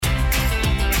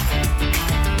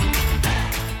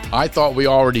I thought we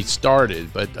already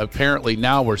started, but apparently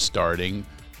now we're starting.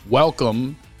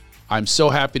 Welcome. I'm so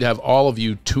happy to have all of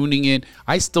you tuning in.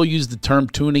 I still use the term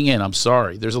tuning in. I'm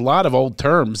sorry. There's a lot of old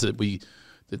terms that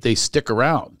they stick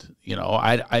around. You know,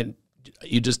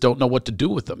 you just don't know what to do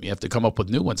with them. You have to come up with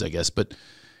new ones, I guess. But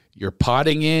you're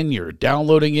potting in, you're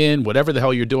downloading in, whatever the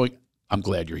hell you're doing. I'm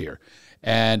glad you're here.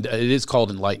 And it is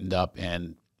called Enlightened Up,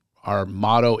 and our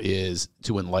motto is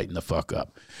to enlighten the fuck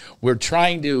up. We're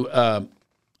trying to,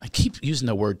 I keep using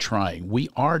the word trying. We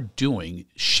are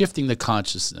shifting the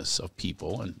consciousness of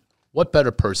people, and what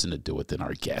better person to do it than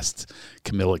our guest,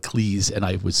 Camilla Cleese? And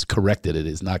I was corrected. It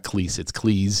is not Cleese, it's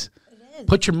Cleese.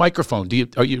 Put your microphone.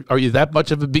 Are you that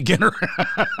much of a beginner?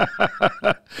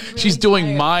 Really She's doing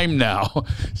tired. Mime now.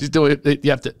 She's doing.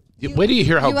 You have to. Wait till you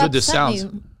hear how good this sounds.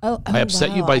 I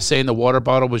upset you by saying the water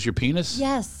bottle was your penis?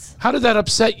 Yes. How did that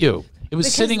upset you? It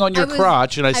was sitting on your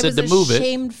crotch, and I said to move it. I was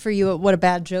ashamed for you at what a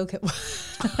bad joke it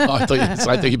was. I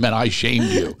thought you meant I shamed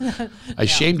you. I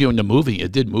shamed you into moving.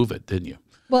 It did move it, didn't you?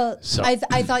 Well, so.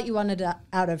 I thought you wanted it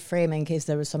out of frame in case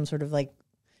there was some sort of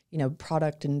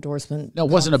product endorsement. No,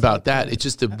 it wasn't about that. It's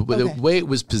just the way it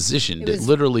was positioned. It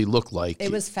literally looked like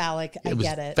it was phallic. I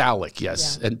get it. Phallic,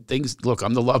 yes. Yeah. And things. Look,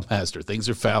 I'm the love master. Things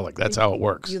are phallic. That's how it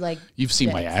works. You've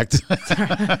seen my act.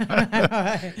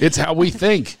 It's how we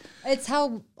think. It's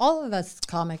how all of us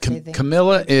comics. I think.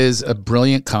 Camilla is a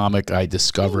brilliant comic. I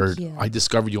discovered you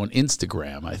on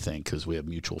Instagram. I think because we have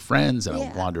mutual friends, and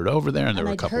I wandered over there, and there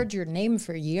were a couple. I'd heard your name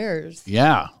for years.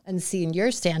 Yeah. And seen your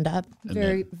stand up,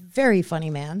 very funny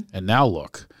man. And now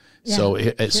look. Yeah, so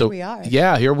here we are.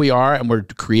 Yeah, here we are, and we're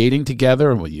creating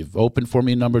together. And you've opened for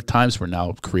me a number of times. We're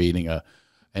now creating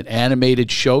an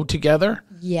animated show together.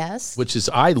 Yes. Which is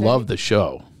I love the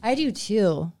show. I do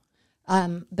too,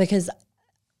 because.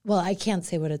 Well, I can't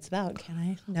say what it's about, can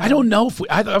I? No. I don't know if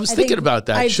I was thinking about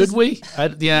that. Should we?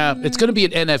 It's going to be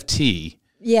an NFT.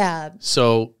 Yeah.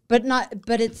 So, but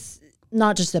it's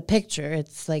not just a picture.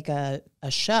 It's like a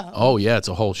show. Oh yeah, it's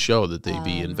a whole show that they'd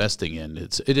be investing in.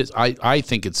 It is. I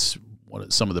think it's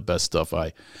some of the best stuff.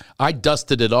 I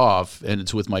dusted it off, and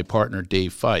it's with my partner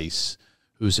Dave Feiss,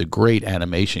 who's a great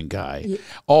animation guy.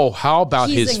 Oh, how about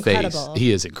his incredible. Face?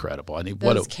 He is incredible. I mean,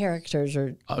 those characters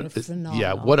are phenomenal.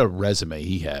 Yeah, what a resume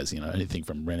he has. Anything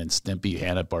from Ren and Stimpy,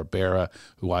 Hanna-Barbera,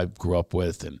 who I grew up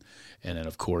with, and then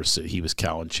of course he was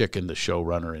Cow and Chicken, the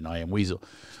showrunner in I Am Weasel.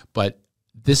 But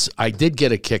I did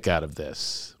get a kick out of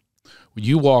this. When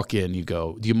you walk in, you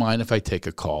go, "Do you mind if I take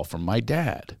a call from my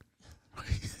dad?"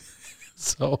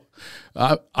 So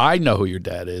I know who your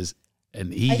dad is.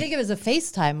 And I think it was a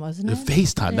FaceTime, wasn't it? A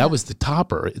FaceTime. Yeah. That was the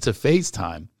topper. It's a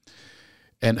FaceTime.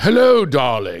 And hello,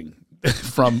 darling.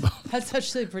 That's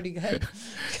actually pretty good.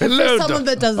 Hello, for someone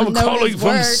that doesn't I'm know calling his from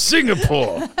work.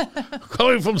 Singapore.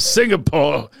 Calling from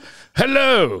Singapore.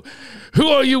 Hello. Who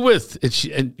are you with?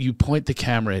 And you point the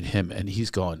camera at him, and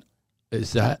he's going,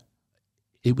 "Is that?"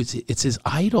 It's his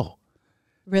idol.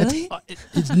 Really?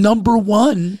 It's number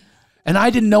one. And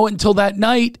I didn't know it until that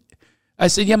night. I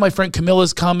said, "Yeah, my friend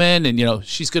Camilla's coming, and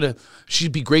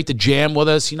she'd be great to jam with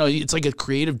us. It's like a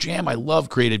creative jam. I love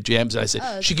creative jams." And I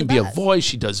said, "She can be a voice.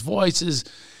 She does voices,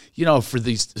 for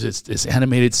this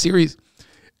animated series."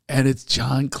 And it's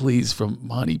John Cleese from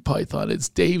Monty Python. It's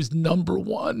Dave's number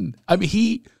one. I mean,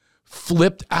 he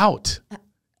flipped out.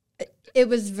 It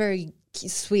was very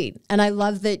sweet, and I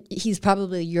love that he's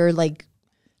probably your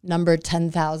number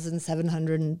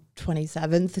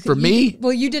 10,727th. For me?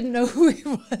 Well, you didn't know who he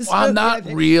was. Well, I'm not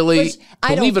really.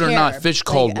 Believe it or not, Fish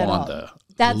Called Wanda.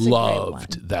 That's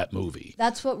loved that movie.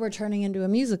 That's what we're turning into a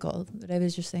musical that I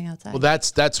was just saying outside. Well,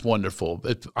 that's wonderful.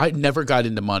 I never got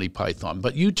into Monty Python,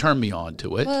 but you turned me on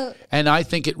to it, and I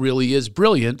think it really is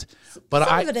brilliant.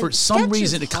 But for some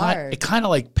reason, it kind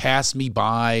of passed me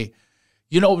by.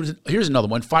 Here's another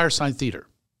one: Firesign Theater.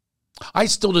 I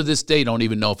still to this day don't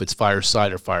even know if it's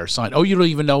Fireside or Firesign. Oh, you don't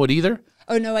even know it either?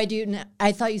 Oh, no, I do.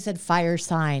 I thought you said fire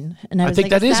sign. And I think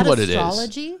that is what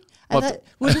astrology? It is.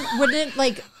 Wouldn't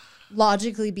it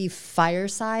logically be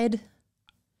fireside?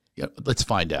 Yeah, let's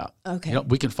find out. Okay.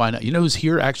 We can find out. Who's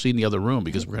here actually in the other room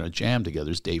because we're going to jam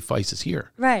together? Dave Feiss is here.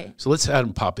 Right. So let's have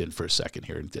him pop in for a second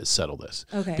here and settle this.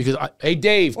 Okay. Because, hey,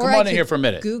 Dave, come on in here for a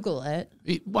minute. Google it.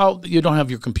 Well, you don't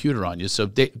have your computer on you. So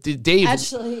Dave.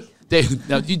 Actually. Dave,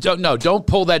 no, you don't. No, don't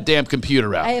pull that damn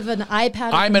computer out. I have an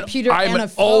iPad, computer, I'm and an a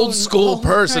phone. old school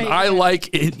person. Right. I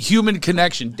like human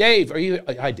connection. Dave, are you?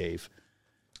 Hi, Dave.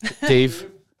 Dave,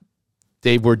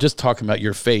 we're just talking about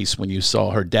your face when you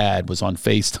saw her dad was on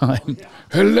FaceTime. Oh, yeah.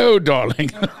 Hello, darling.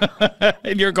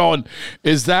 And you're going,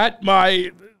 is that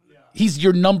my? He's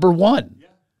your number one. Yeah.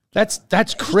 That's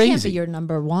crazy. He can't be your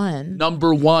number one.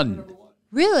 Number one.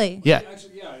 Really? Yeah.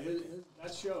 Actually,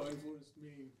 that's show influenced me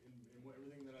in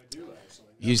everything that I do, actually.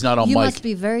 He's not on You mic. must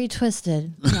be very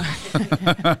twisted.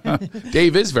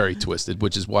 Dave is very twisted,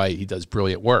 which is why he does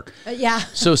brilliant work. Yeah.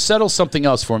 So settle something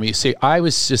else for me. See, I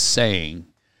was just saying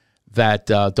that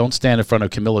don't stand in front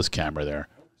of Camilla's camera there.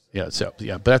 Yeah,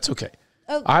 but that's okay.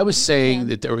 Oh, I was saying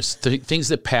that there was things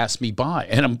that passed me by,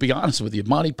 and I'm gonna be honest with you,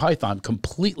 Monty Python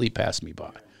completely passed me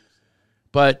by.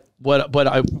 But what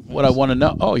I want to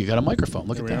know? Oh, you got a microphone.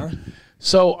 Look at that.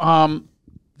 So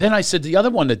then I said the other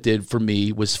one that did for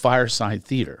me was Fireside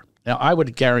Theater. Now I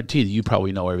would guarantee that you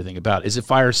probably know everything about it. Is it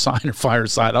Fireside or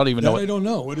Fireside? I don't even know. I don't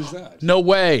know. What is that? No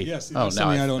way. Yes, that's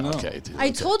something I don't know. Okay, dude,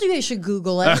 I told you I should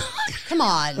Google it. Come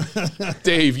on.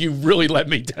 Dave, you really let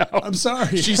me down. I'm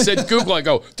sorry. She said Google. I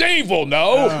go, Dave will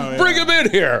know. Oh, Bring him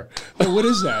in here. Hey, what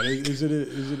is that? Is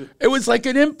it? It was like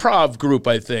an improv group,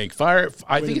 I think. I think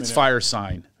it's minute.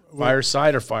 Fireside.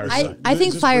 Fireside or Fireside? I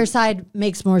think Fireside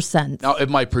makes more sense. Now, if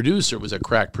my producer was a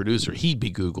crack producer, he'd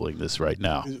be Googling this right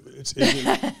now.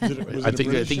 I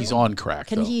think he's on crack.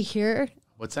 Can though. he hear?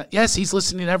 What's that? Yes, he's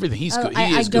listening to everything. He's good.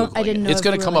 I didn't know It's if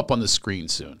going we to were come like- up on the screen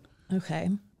soon. Okay.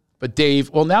 But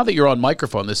Dave, well, now that you're on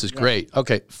microphone, this is great.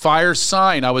 Okay, Fire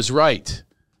Sign. I was right.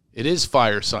 It is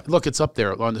Fire Sign. Look, it's up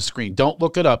there on the screen. Don't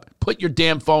look it up. Put your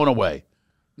damn phone away.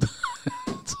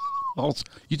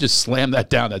 You just slam that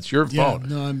down. That's your phone.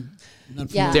 No, I'm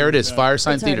not. Yeah. There it is. Fire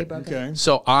Sign It's already Theater. broken. Okay.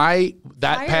 So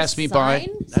that Fire passed me by. Sign?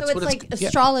 That's So what it's like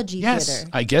astrology yes, theater.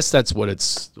 I guess that's what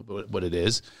it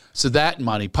is. So that and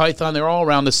Monty Python, they're all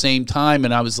around the same time,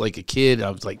 and I was like a kid. I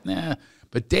was like, nah.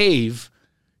 But Dave,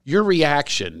 your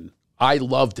reaction, I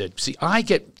loved it. See, I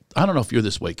don't know if you're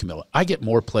this way, Camilla. I get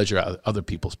more pleasure out of other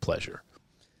people's pleasure.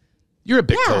 You're a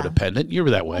bit Yeah. codependent. You're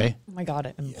that way. Oh my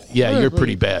God. Yeah, you're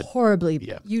pretty bad. Horribly.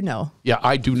 Yeah. You know. Yeah,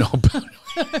 I do know.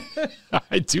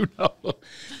 I do know.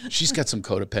 She's got some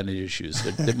codependent issues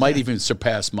that might even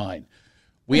surpass mine.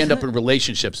 We end up in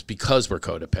relationships because we're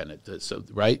codependent. So,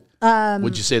 right?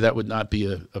 Would you say that would not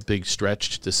be a big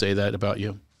stretch to say that about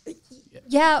you?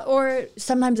 Yeah, or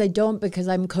sometimes I don't because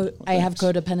I have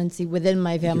codependency within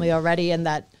my family already, and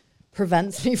that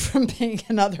prevents me from being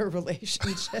in other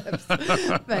relationships.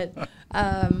 But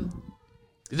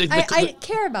I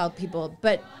care about people.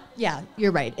 But yeah,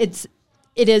 you're right. It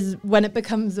is when it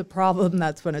becomes a problem,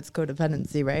 that's when it's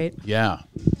codependency, right? Yeah.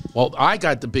 Well, I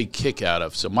got the big kick out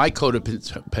of, so my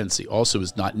codependency also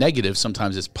is not negative.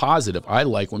 Sometimes it's positive. I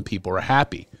like when people are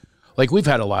happy. Like we've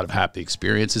had a lot of happy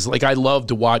experiences. Like I love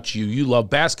to watch you. You love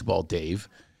basketball, Dave.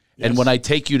 Yes. And when I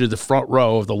take you to the front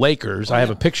row of the Lakers, I have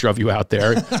a picture of you out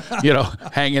there,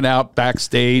 hanging out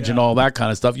backstage and all that kind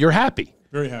of stuff. You're happy.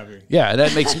 Very happy. Yeah,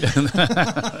 that makes me.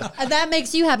 And that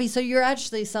makes you happy. So you're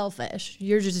actually selfish.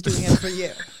 You're just doing it for you.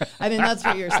 I mean, that's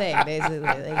what you're saying, basically.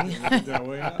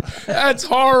 That's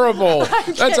horrible.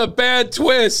 That's a bad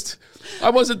twist. I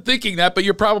wasn't thinking that, but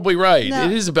you're probably right. No.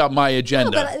 It is about my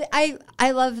agenda. No, but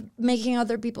I love making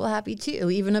other people happy too,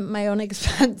 even at my own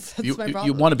expense. That's my problem.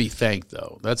 You want to be thanked,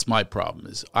 though. That's my problem.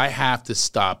 Is I have to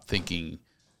stop thinking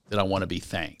that I want to be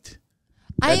thanked.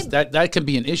 That can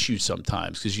be an issue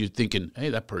sometimes because you're thinking, hey,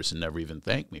 that person never even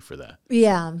thanked me for that.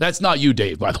 Yeah. That's not you,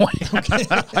 Dave, by the way.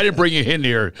 I didn't bring you in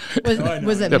here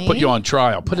Was it to me? put you on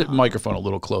trial. Put the microphone a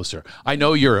little closer. I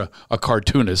know you're a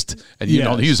cartoonist and you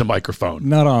don't use a microphone.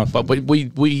 Not often. But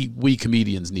we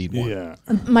comedians need one. Yeah.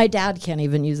 My dad can't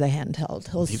even use a handheld.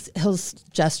 He'll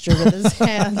gesture with his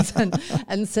hands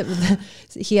and sit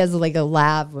with he has like a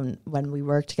lav when we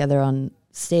work together on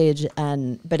stage,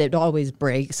 but it always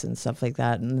breaks and stuff like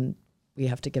that, and we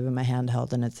have to give him a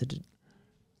handheld, and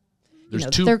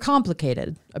they're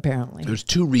complicated apparently. There's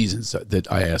two reasons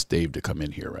that I asked Dave to come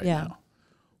in here right Yeah. now.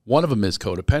 One of them is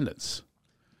codependence,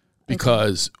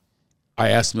 because I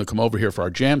asked him to come over here for our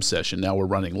jam session. Now we're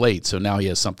running late, so now he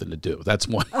has something to do. That's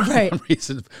one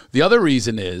reason. The other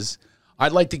reason is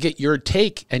I'd like to get your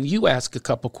take, and you ask a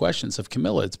couple questions of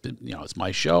Camilla. It's been, it's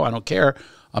my show. I don't care.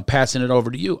 I'm passing it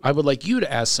over to you. I would like you to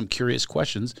ask some curious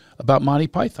questions about Monty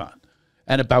Python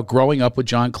and about growing up with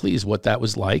John Cleese, what that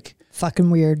was like. Fucking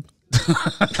weird.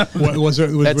 What was it?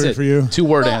 Was That's weird it. for you?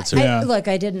 2-word answer. Look,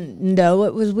 I didn't know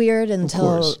it was weird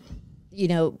until course.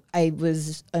 I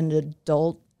was an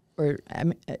adult, or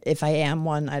if I am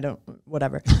one, I don't,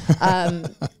 whatever.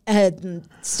 And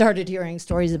started hearing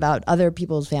stories about other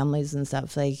people's families and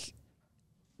stuff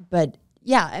but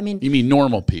yeah, I mean, You mean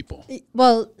normal people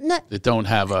well, not, that don't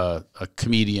have a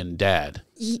comedian dad?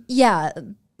 yeah.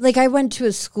 Like I went to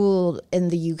a school in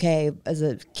the UK as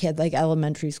a kid, like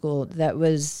elementary school, that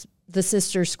was the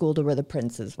sister school to where the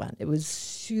princes went. It was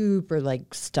super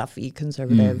like stuffy,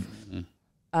 conservative.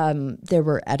 there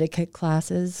were etiquette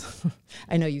classes.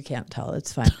 I know you can't tell.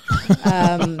 It's fine.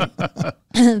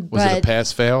 Was it a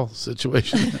pass-fail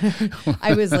situation?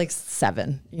 I was like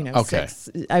 7, Okay. 6.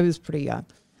 I was pretty young.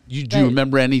 Do you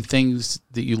remember any things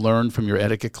that you learned from your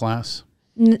etiquette class?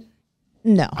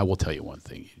 No. I will tell you one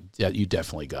thing. Yeah, you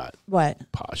definitely got What?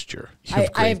 posture. You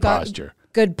have great I've got posture.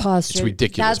 good posture. It's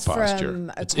ridiculous That's posture.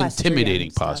 from It's equestrian intimidating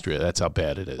stuff. posture. That's how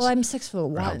bad it is. Well, I'm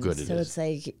 6'1", how good it so is. it's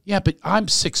like. Yeah, but I'm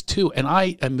 6'2", and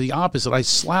I am the opposite. I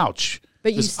slouch.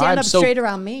 But you 'Cause stand I'm up so- straight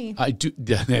around me. I do.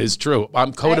 That is true.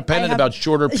 I'm codependent have- about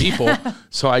shorter people,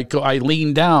 so I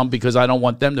lean down because I don't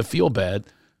want them to feel bad.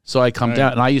 So I come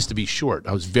down, and I used to be short.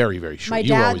 I was very, very short. My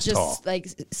You were dad always just tall. like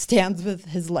stands with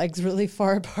his legs really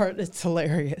far apart. It's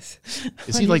hilarious.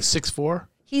 Is he like 6'4"?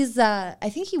 He's I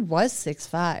think he was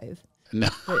 6'5". No,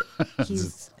 But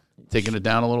he's taking it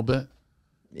down a little bit.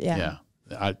 yeah.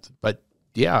 But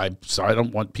I'm sorry. I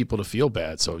don't want people to feel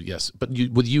bad. So yes, but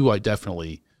with you, I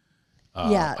definitely.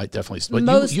 Yeah. I definitely. But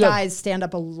Most you have, guys stand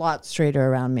up a lot straighter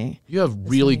around me. you have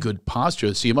really good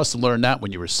posture. So you must have learned that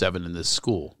when you were 7 in this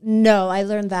school. No, I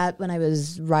learned that when I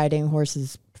was riding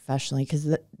horses professionally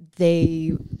because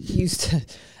they used to,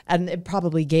 and it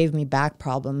probably gave me back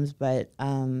problems. But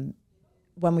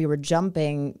when we were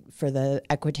jumping for the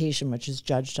equitation, which is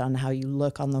judged on how you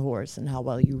look on the horse and how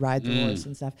well you ride the horse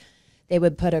and stuff, they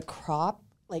would put a crop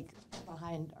like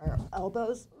behind our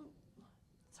elbows.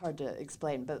 It's hard to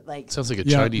explain, but like Sounds like a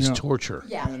Yeah, Chinese yeah. torture.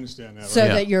 yeah. I understand that. So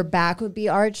Yeah. that your back would be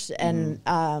arched and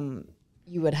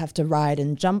you would have to ride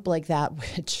and jump like that,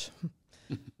 which,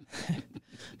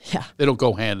 yeah. They don't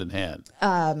go hand in hand.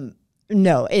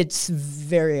 No, it's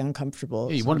very uncomfortable.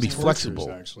 Yeah, you want to be Tortures,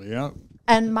 flexible. actually. Yeah.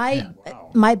 And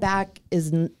my back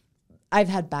isn't, I've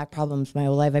had back problems my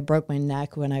whole life. I broke my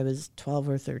neck when I was 12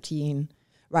 or 13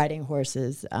 riding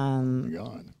horses.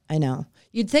 God. I know.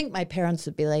 You'd think my parents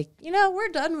would be like, we're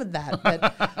done with that.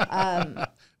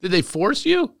 But Did they force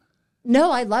you?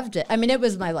 no, I loved it. I mean, it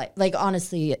was my life. Like,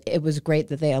 honestly, it was great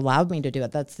that they allowed me to do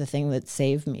it. That's the thing that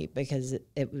saved me because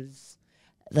it was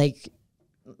like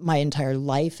my entire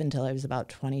life until I was about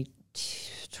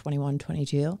 21,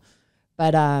 22.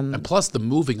 But And plus the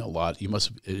moving a lot, it was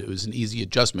an easy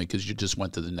adjustment because you just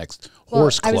went to the next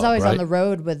horse club, I was always right? on the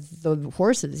road with the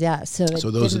horses, yeah. So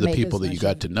those are the people that you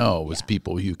got to know was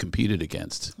people you competed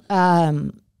against.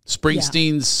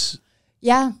 Springsteen's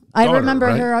Yeah, I daughter, remember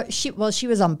right? her. She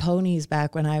was on ponies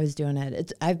back when I was doing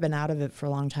it. I've been out of it for a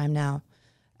long time now.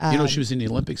 she was in the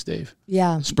Olympics, Dave.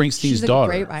 Yeah, Springsteen's she's a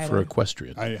daughter great rider. for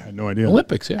equestrian. I had no idea.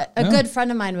 Olympics, yeah. A good friend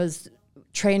of mine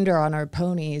trained her on our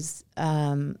ponies.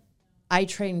 I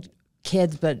trained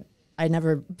kids, but I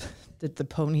never did the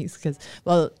ponies because,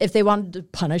 if they wanted to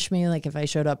punish me, like if I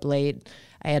showed up late,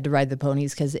 I had to ride the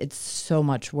ponies because it's so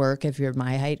much work if you're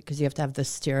my height because you have to have the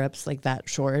stirrups like that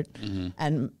short.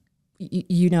 And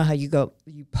you know how you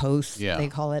post, they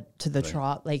call it, to the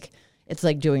trot. Like it's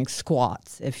like doing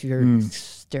squats if your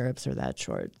stirrups are that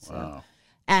short. So. Wow.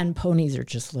 And ponies are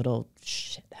just little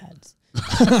shitheads.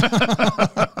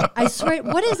 I swear,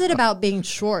 what is it about being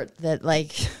short that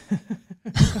like...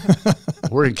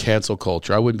 We're in cancel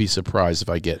culture. I wouldn't be surprised if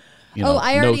I get I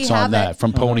already notes have on that it.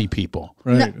 from pony people.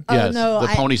 Right. Yes, no, the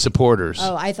pony supporters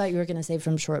Oh, I thought you were going to say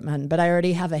from short men, but I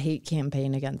already have a hate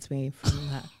campaign against me from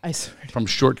that. I swear. from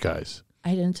short guys. I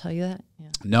didn't tell you that? Yeah.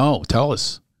 No, tell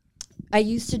us. I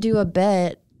used to do a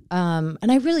bit, and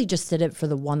I really just did it for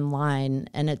the one line,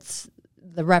 and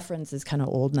the reference is kind of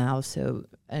old now, so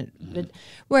but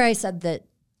where I said that,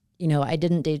 I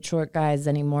didn't date short guys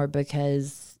anymore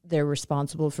because they're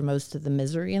responsible for most of the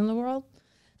misery in the world.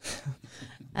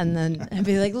 And then I'd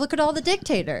be like, look at all the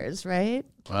dictators, right?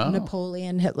 Wow.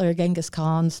 Napoleon, Hitler, Genghis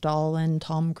Khan, Stalin,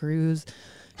 Tom Cruise,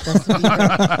 Justin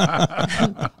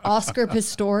Bieber, Oscar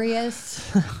Pistorius.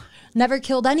 Never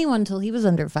killed anyone till he was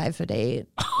under 5'8".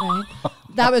 Right?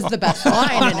 That was the best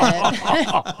line in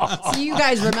it. So you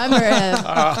guys remember him.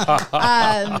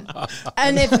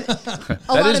 And if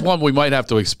That is one we might have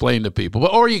to explain to people.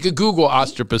 Or you could Google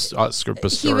Oscar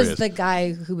Pistorius. he was the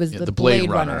guy who was the Blade Blade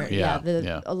Runner, Runner. yeah, The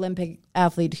yeah. Olympic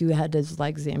athlete who had his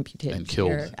legs amputated And killed.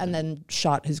 here and then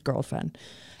shot his girlfriend.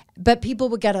 But people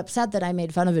would get upset that I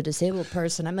made fun of a disabled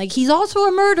person. I'm like, he's also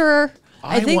a murderer.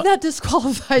 I think that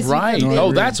disqualifies Right. you from Oh,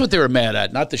 being- that's what they were mad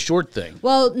at, not the short thing.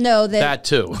 Well, no, That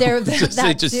too. That's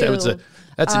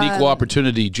an equal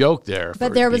opportunity joke there. But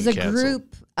for there was a being canceled.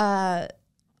 group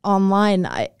online.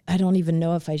 I don't even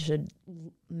know if I should.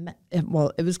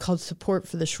 It was called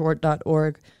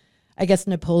supportfortheshort.org. I guess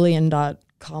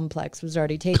Napoleon.complex was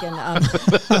already taken.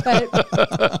 But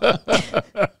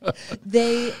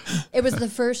it was the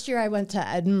first year I went to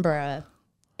Edinburgh,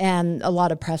 and a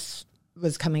lot of press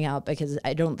was coming out, because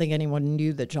I don't think anyone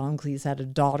knew that John Cleese had a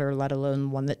daughter, let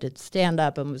alone one that did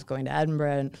stand-up and was going to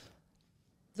Edinburgh. And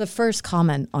the first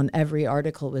comment on every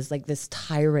article was like this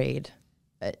tirade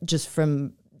just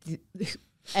from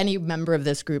any member of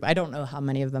this group. I don't know how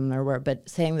many of them there were, but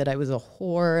saying that I was a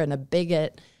whore and a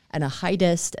bigot and a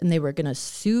heightist, and they were going to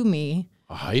sue me.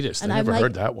 A heightist? And I never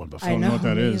heard that one before. I don't know what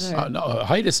that is. No, a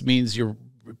heightist means you're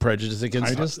prejudiced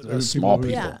against Heightist? small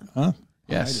people. Yeah. Huh?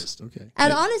 Yes. Heightist, okay.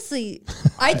 And honestly,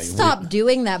 I'd stopped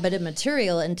doing that bit of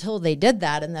material until they did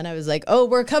that. And then I was like, oh,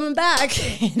 we're coming back.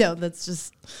 That's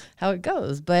just how it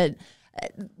goes. But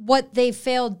what they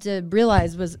failed to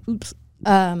realize was,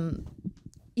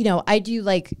 I do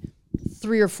like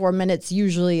 3 or 4 minutes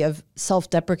usually of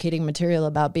self-deprecating material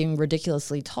about being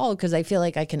ridiculously tall, because I feel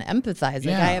like I can empathize.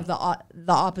 Like I have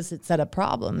the opposite set of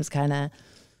problems, kind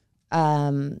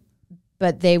of.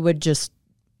 But they would just,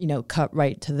 cut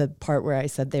right to the part where I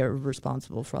said they were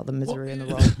responsible for all the misery in the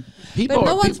world. But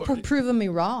no one's proven me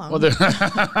wrong. Well,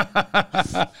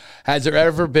 has there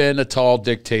ever been a tall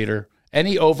dictator?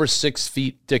 Any over 6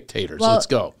 feet dictators? Well, Let's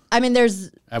go. I mean,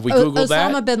 Have we Googled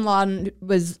that? Osama bin Laden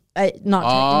was not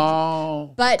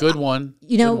Oh, but good one.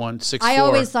 Good one. 6'4". I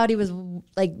always thought he was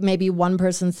like maybe one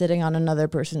person sitting on another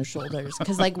person's shoulders.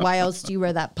 Because like, why else do you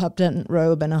wear that pup-tent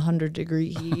robe in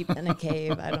 100-degree heat in a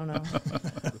cave? I don't know.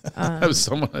 That was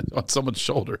someone on someone's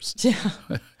shoulders. Yeah.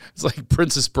 It's like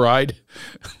Princess Bride.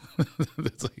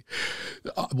 It's like,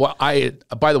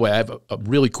 by the way, I have a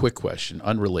really quick question,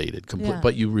 unrelated,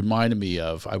 but you reminded me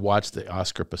of, I watched the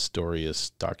Oscar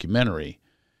Pistorius documentary.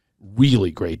 Really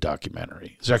great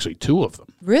documentary. There's actually 2 of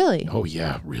them. Really? Oh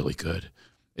yeah, really good.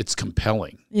 It's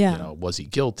compelling. Yeah. Was he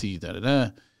guilty? Da, da, da.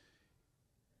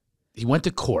 He went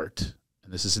to court,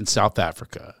 and this is in South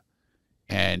Africa,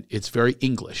 and it's very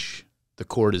English. The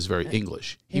court is very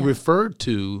English. He referred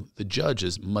to the judge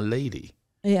as "m'lady."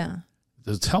 Yeah.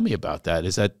 So tell me about that.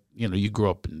 Is that, you grew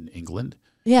up in England?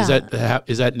 Yeah.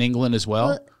 Is that in England as well?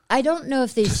 Well, I don't know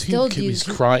if they still do. He's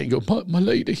crying, go, my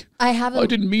lady. I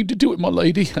didn't mean to do it, my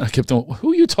lady. And I kept going,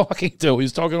 who are you talking to? He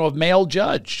was talking to a male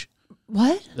judge.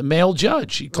 What? The male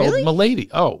judge. He called Really? my lady.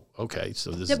 Oh, okay.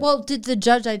 So this. Did the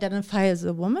judge identify as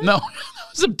a woman? No, it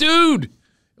was a dude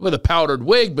with a powdered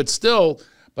wig, but still.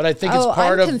 But I think it's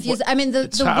part I'm of. confused. I mean, the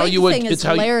wig thing is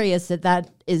hilarious. That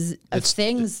is a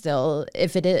thing still.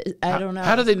 If it is, I don't know.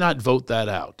 How do they not vote that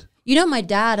out? My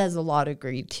dad has a law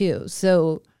degree too.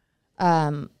 So,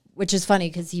 which is funny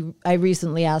because I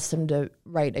recently asked him to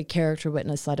write a character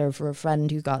witness letter for a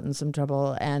friend who got in some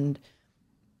trouble, and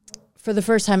for the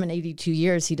first time in 82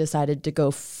 years, he decided to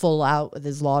go full out with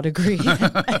his law degree.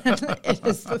 It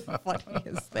is the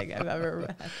funniest thing I've ever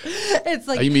read. It's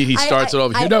like, You mean he starts it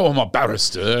off, I'm a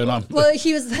barrister. And I'm well,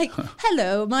 he was like,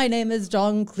 hello, my name is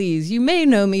John Cleese. You may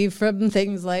know me from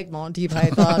things like Monty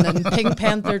Python and Pink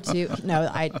Panther 2. No,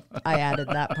 I added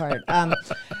that part.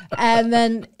 And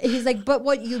then he's like, but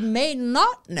what you may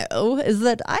not know is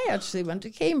that I actually went to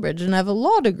Cambridge and have a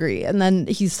law degree. And then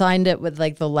he signed it with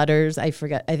like the letters. I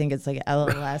forget. I think it's like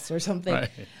LLS or something.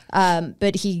 Right.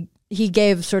 But he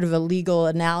gave sort of a legal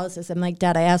analysis. I'm like,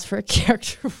 Dad, I asked for a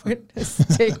character witness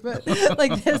statement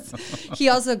like this. He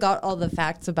also got all the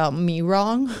facts about me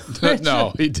wrong.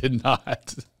 No, he did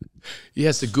not. He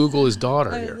has to Google his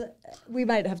daughter here. We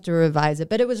might have to revise it,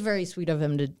 but it was very sweet of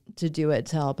him to do it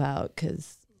to help out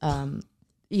because,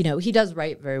 he does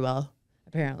write very well,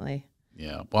 apparently.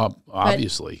 Yeah, well,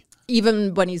 obviously. But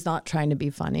even when he's not trying to be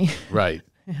funny. Right.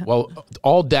 Yeah. Well,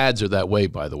 all dads are that way,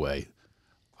 by the way.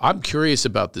 I'm curious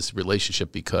about this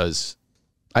relationship because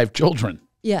I have children.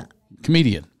 Yeah.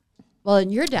 Comedian. Well,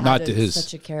 and your dad not is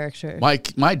such a character. My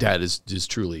dad is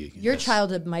truly. Your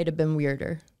childhood might have been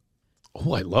weirder.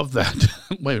 Oh, I love that.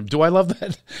 Wait, do I love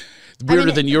that?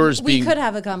 Weirder than yours being. We could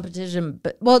have a competition,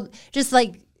 but, just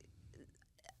like,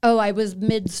 I was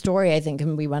mid-story, I think,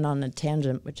 and we went on a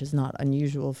tangent, which is not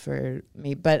unusual for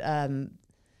me. But,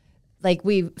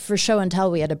 for show and tell,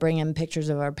 we had to bring in pictures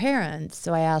of our parents.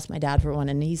 So I asked my dad for one,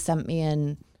 and he sent me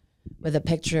in with a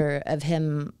picture of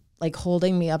him, like,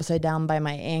 holding me upside down by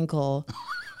my ankle.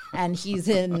 And he's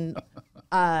in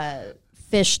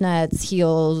fishnets,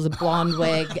 heels, blonde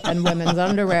wig, and women's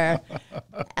underwear.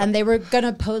 And they were going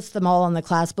to post them all on the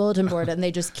class bulletin board, and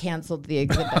they just canceled the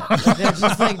exhibit. They're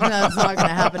just like, no, it's not going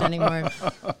to happen anymore.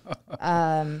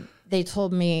 They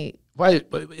told me... Why?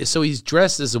 So he's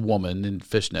dressed as a woman in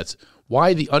fishnets.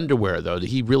 Why the underwear, though? Did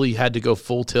he really had to go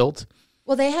full tilt?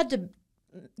 Well, they had to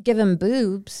give him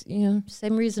boobs.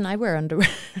 Same reason I wear underwear.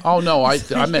 Oh, no, I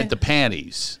meant the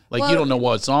panties. Like, you don't know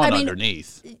what's on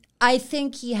underneath. I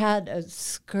think he had a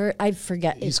skirt. I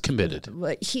forget. He's committed.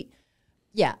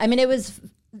 It was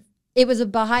It was a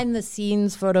behind the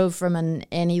scenes photo from an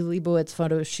Annie Leibovitz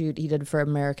photo shoot he did for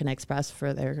American Express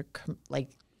for their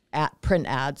print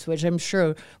ads, which I'm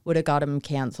sure would have got him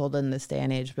canceled in this day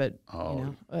and age. But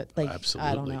absolutely.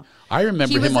 I don't know. I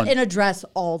remember he was him in a dress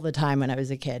all the time when I was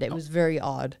a kid. It was very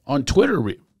odd. on Twitter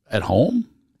at home.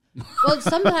 Well,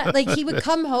 sometimes he would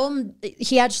come home.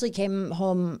 He actually came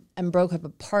home and broke up a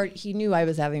party. He knew I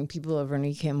was having people over, and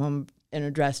he came home in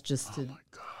a dress just to. Oh my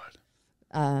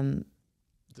God.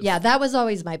 Yeah, that was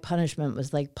always my punishment,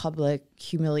 was like public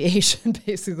humiliation,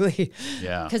 basically.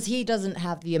 Yeah. Because he doesn't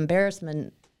have the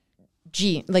embarrassment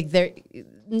gene.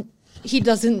 He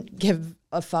doesn't give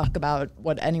a fuck about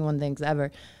what anyone thinks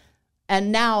ever.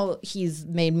 And now he's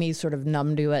made me sort of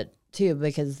numb to it too,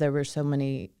 because there were so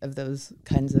many of those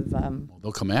kinds of.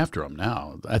 They'll come after him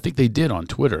now. I think they did on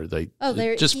Twitter. He's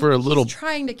He's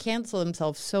trying to cancel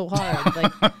himself so hard.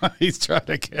 Like he's trying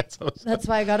to cancel himself. that's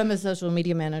why I got him a social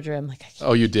media manager. I'm like, I can't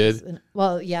Oh, you did?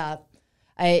 Well, yeah.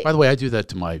 By the way, I do that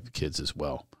to my kids as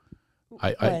well.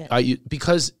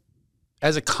 Because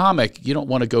as a comic, you don't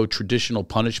want to go traditional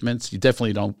punishments. You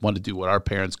definitely don't want to do what our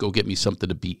parents, go get me something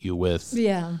to beat you with.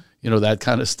 Yeah. That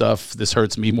kind of stuff. This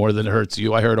hurts me more than it hurts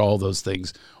you. I heard all those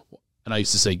things. And I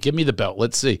used to say, give me the belt.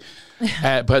 Let's see.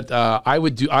 But I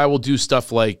will do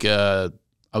stuff like I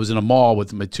was in a mall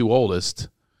with my two oldest,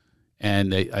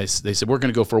 and they said, we're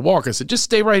going to go for a walk. I said, just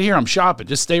stay right here. I'm shopping.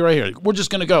 Just stay right here. We're just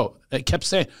going to go. They kept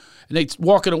saying, and they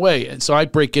walking away. And so I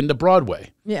break into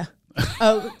Broadway. Yeah.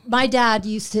 Oh, my dad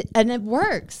used to, and it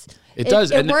works. It does.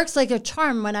 It works like a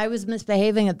charm. When I was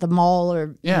misbehaving at the mall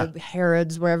or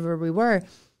Harrods, wherever we were,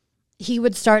 he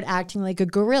would start acting like a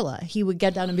gorilla. He would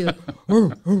get down and be like,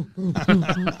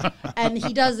 and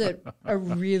he does it a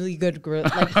really good gorilla,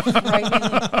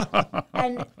 frighteningly.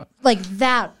 And like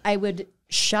that, I would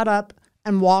shut up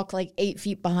and walk like 8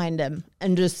 feet behind him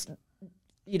and just,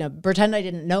 pretend I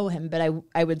didn't know him, but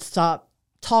I would stop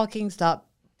talking, stop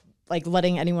like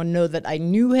letting anyone know that I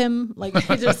knew him. Like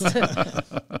I just,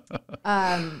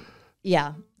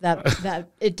 that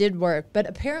it did work. But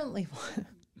apparently,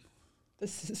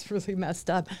 this is really messed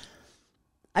up.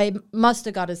 I must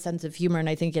have got a sense of humor, and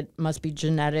I think it must be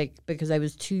genetic because I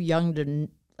was too young to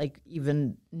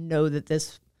even know that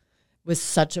this was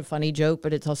such a funny joke,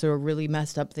 but it's also a really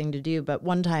messed up thing to do. But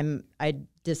one time I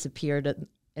disappeared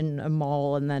in a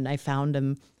mall, and then I found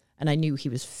him, and I knew he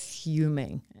was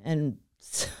fuming. And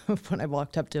so when I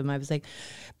walked up to him, I was like,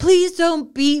 please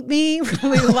don't beat me,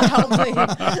 really loudly.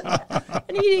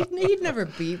 And he'd never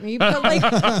beat me, but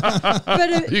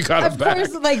you got him back. Of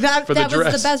course, that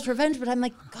was the best revenge. But I'm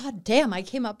like, God damn, I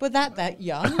came up with that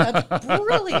young. That's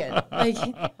brilliant.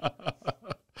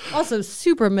 Also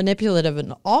super manipulative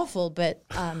and awful, but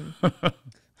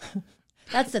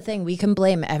that's the thing. We can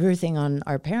blame everything on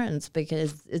our parents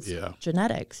because it's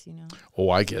genetics, Oh,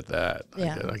 I get that.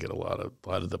 Yeah. I get a lot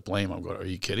of the blame. I'm going, are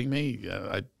you kidding me?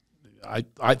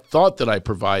 I thought that I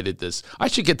provided this. I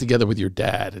should get together with your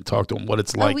dad and talk to him what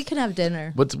it's like. We can have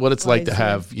dinner. What it's like to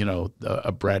have,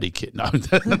 a bratty kid. No.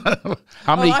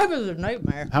 How many? I was a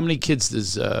nightmare. How many kids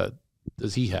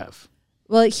does he have?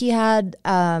 Well, he had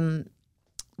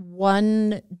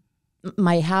one.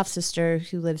 My half sister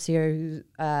who lives here, who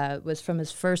was from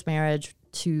his first marriage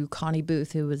to Connie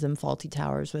Booth, who was in Fawlty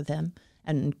Towers with him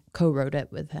and co-wrote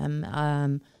it with him.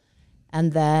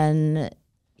 And then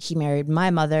he married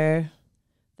my mother.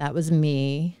 That was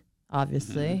me,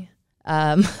 obviously.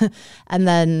 Mm-hmm. And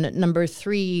then number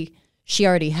 3, she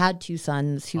already had 2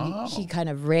 sons who he kind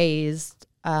of raised.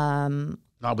 Not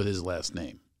with his last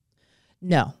name.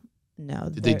 No.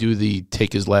 Did they do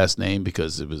take his last name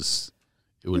because it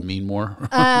would mean more?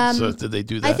 So did they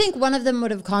do that? I think one of them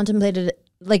would have contemplated it.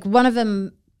 Like one of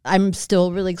them I'm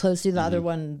still really close to. The other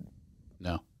one,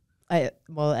 no. I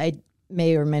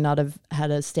may or may not have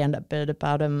had a stand-up bit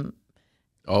about him.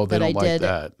 Oh, they don't like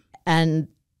that. And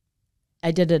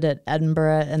I did it at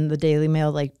Edinburgh, and the Daily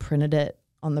Mail printed it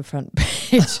on the front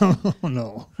page. Oh,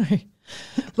 no.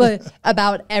 But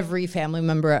about every family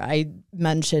member I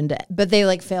mentioned, but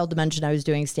they failed to mention I was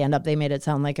doing stand-up. They made it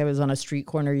sound like I was on a street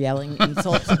corner yelling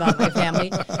insults about my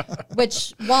family,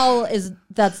 which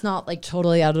that's not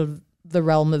totally out of the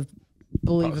realm of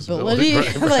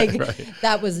believability. Right.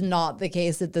 That was not the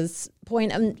case at this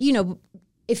point.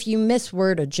 If you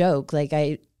misword a joke,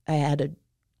 I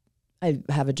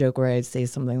have a joke where I say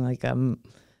something like,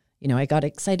 I got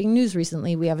exciting news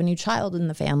recently. We have a new child in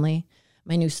the family.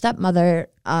 My new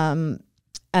stepmother, and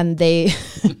they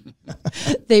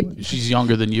She's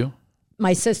younger than you?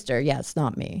 My sister, yes,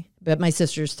 not me. But my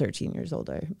sister's 13 years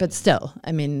older. But still,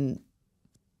 I mean,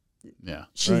 yeah,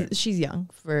 she's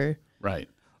young for. Right.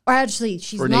 Or actually,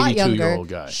 she's For an not 82-year-old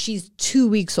younger. guy. She's 2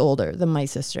 weeks older than my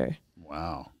sister.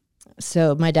 Wow.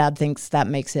 So my dad thinks that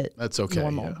makes it That's okay,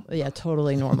 normal. Yeah,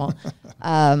 totally normal.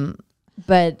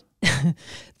 But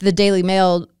the Daily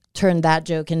Mail turned that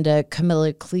joke into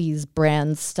Camilla Cleese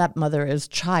Brand's stepmother as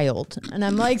child. And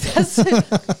I'm like, that's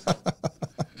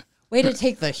way to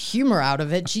take the humor out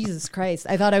of it. Jesus Christ.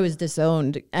 I thought I was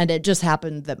disowned. And it just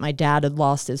happened that my dad had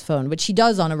lost his phone, which he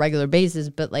does on a regular basis.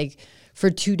 But like for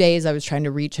 2 days, I was trying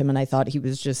to reach him and I thought he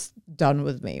was just done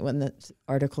with me when the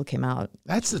article came out.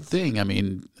 That's the thing. I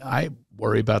mean, I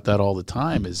worry about that all the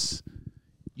time is,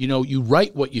 you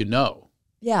write what you know,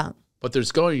 Yeah. but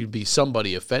there's going to be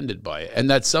somebody offended by it. And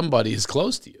that somebody is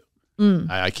close to you.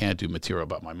 I can't do material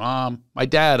about my mom. My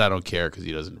dad, I don't care because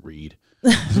he doesn't read.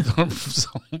 So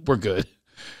we're good.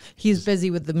 He's busy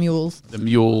with the mules. The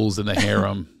mules and the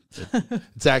harem.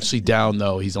 It's actually down,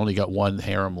 though. He's only got one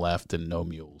harem left and no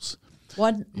mules.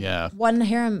 One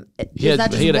harem. He had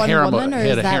a harem. Woman, or he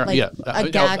had is that harem. like Yeah, a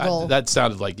gaggle? that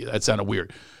sounded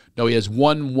weird. No, he has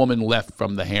one woman left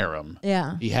from the harem.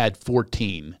 Yeah. He had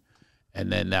 14,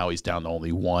 and then now he's down to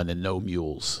only one and no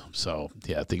mules. So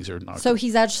yeah, things are not. So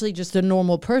he's actually just a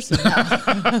normal person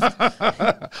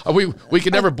now. we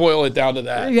can never boil it down to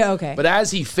that. Yeah, okay. But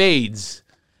as he fades,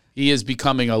 he is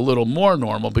becoming a little more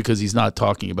normal because he's not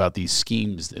talking about these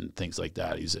schemes and things like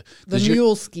that. The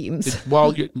mule schemes.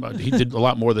 Well, he did a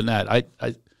lot more than that.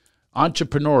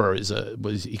 Entrepreneur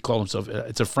he called himself.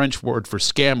 It's a French word for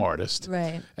scam artist,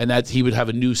 Right. And that he would have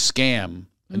a new scam,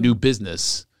 a new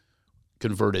business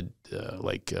converted,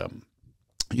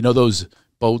 those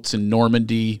boats in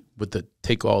Normandy with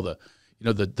take all the,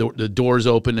 the doors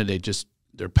open and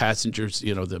they're passengers,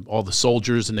 all the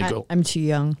soldiers and they go. I'm too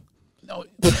young. No,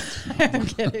 I'm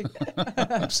kidding.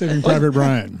 Saving Private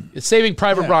Ryan. it's Saving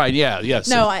Private Ryan. Yeah.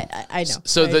 So, No, I know.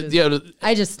 So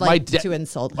I just my like da- to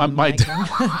insult him. my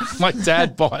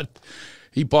dad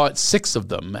bought 6 of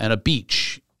them and a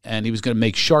beach, and he was going to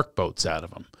make shark boats out of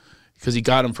them because he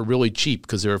got them for really cheap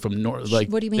because they were from What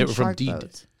do you mean they were shark from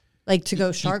boats? Like to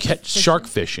go shark You catch fishing? shark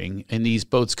fishing in these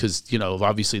boats because,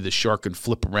 obviously the shark can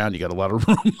flip around. You got a lot of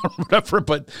room or whatever.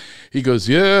 But he goes,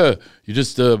 yeah, you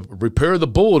just repair the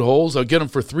bullet holes. I'll get them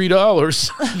for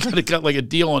 $3. He got like a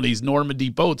deal on these Normandy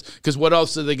boats because what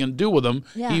else are they going to do with them?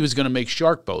 Yeah. He was going to make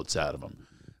shark boats out of them.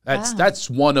 Wow. That's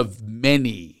one of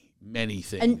many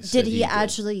things. And did that he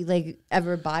actually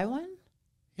ever buy one?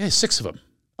 Yeah, 6 of them.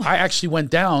 I actually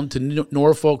went down to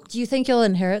Norfolk. Do you think you'll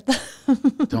inherit them?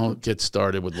 Don't get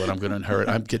started with what I'm going to inherit.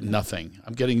 I'm getting nothing.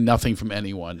 I'm getting nothing from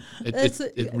anyone.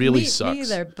 It really sucks. Me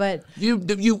either, but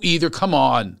You either come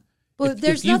on. well,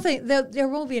 there's nothing. There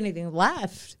won't be anything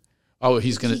left. Oh,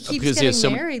 he's going He to keeps because he has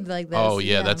getting some. married like this. Oh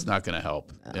yeah, that's not going to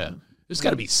help. Yeah, there's got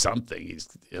to be something. He's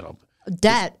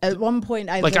Debt. At one point,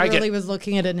 I Like, literally was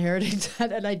looking at inheriting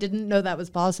debt, and I didn't know that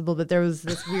was possible. But there was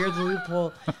this weird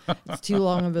loophole. It's too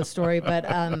long of a story, but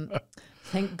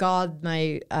thank God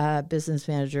my business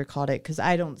manager caught it because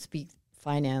I don't speak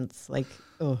finance.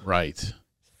 right.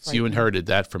 So you inherited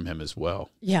that from him as well.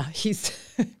 Yeah, he's.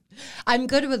 I'm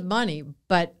good with money,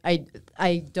 but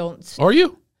I don't. Are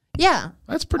you? Yeah.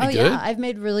 That's pretty good. Yeah, I've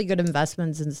made really good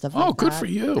investments and stuff. Oh, like good that. for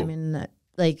you. I mean,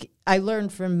 I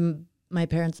learned from my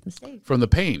parents' mistakes. From the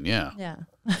pain, yeah. Yeah.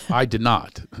 I did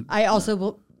not. I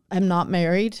also am not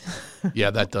married.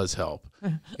 Yeah, that does help.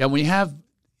 Yeah, when you have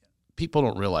people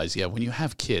don't realize. Yeah, when you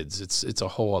have kids, it's a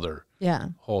whole other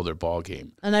ball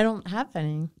game. And I don't have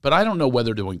any. But I don't know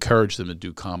whether to encourage them to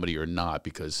do comedy or not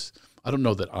because I don't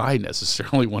know that I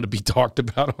necessarily want to be talked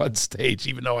about on stage,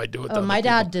 even though I do it. Oh, my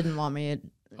dad didn't want me.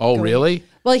 Oh, really?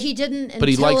 Well, he didn't. But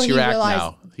he likes your act realized,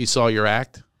 now. He saw your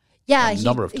act. Yeah, a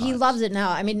number of he times. loves it now.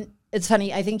 I mean, it's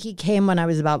funny. I think he came when I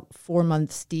was about 4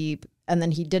 months deep, and then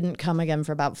he didn't come again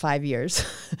for about 5 years.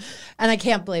 And I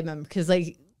can't blame him because,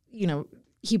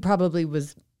 he probably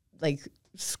was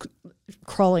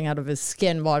crawling out of his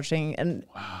skin watching. And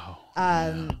Wow.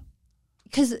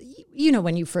 because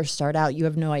when you first start out, you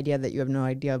have no idea that you have no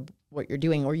idea what you're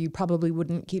doing, or you probably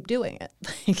wouldn't keep doing it.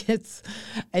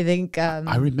 I think.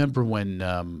 I remember when,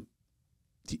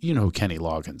 you know who Kenny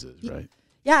Loggins is, right?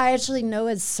 Yeah, I actually know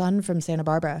his son from Santa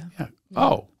Barbara. Yeah.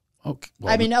 Oh, okay.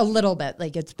 Well, I mean, a little bit.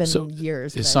 It's been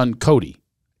years. His but, son, Cody.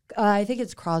 I think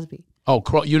it's Crosby. Oh,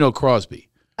 you know Crosby.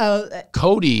 Oh,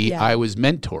 Cody, yeah. I was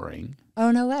mentoring oh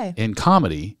no way. in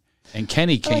comedy, and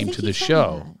Kenny I came think to he the told me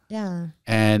show. that. Yeah.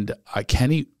 And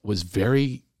Kenny was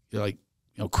very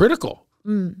critical,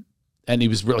 and he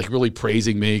was really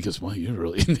praising me because you're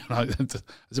really. I said,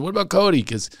 "What about Cody?"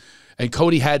 And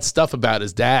Cody had stuff about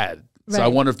his dad, so I Right.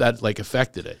 wonder if that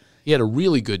affected it. He had a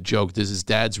really good joke. His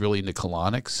dad's really into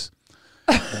colonics.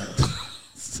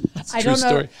 It's a I true don't know.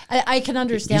 story. I can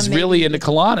understand. He's maybe really into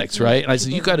colonics, right? And I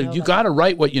said, you people know got to that.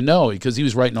 write what you know, because he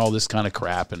was writing all this kind of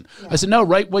crap. And I said, no,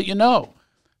 write what you know.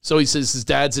 So he says his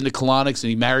dad's into colonics, and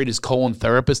he married his colon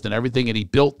therapist and everything, and he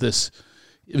built this.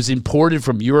 It was imported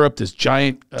from Europe, this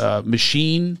giant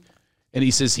machine, and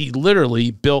he says he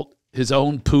literally built his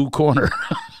own poo corner.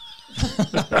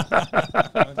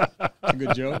 A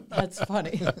good joke. That's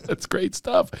funny. That's great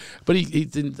stuff. But he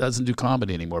doesn't do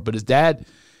comedy anymore. But his dad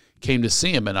came to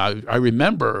see him, and I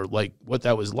remember like what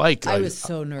that was like. I was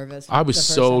so nervous. I was the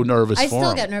first so time. nervous I for still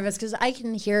him. get nervous because I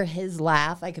can hear his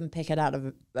laugh. I can pick it out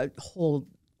of a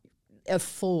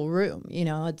full room. You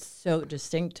know, it's so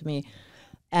distinct to me.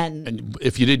 And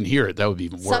if you didn't hear it, that would be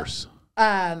even worse.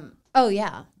 Oh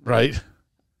yeah, Right?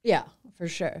 yeah, for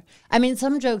sure. I mean,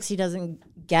 some jokes he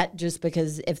doesn't get just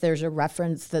because if there's a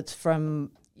reference that's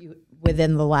from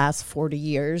within the last 40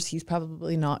 years, he's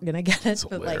probably not going to get it. It's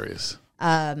hilarious.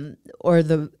 Or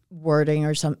the wording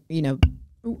or some, you know,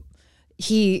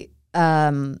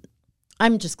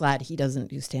 I'm just glad he doesn't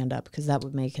do stand up because that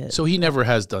would make it. So he never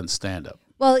has done stand-up.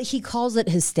 Well, he calls it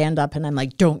his stand up, and I'm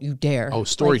like, don't you dare. Oh,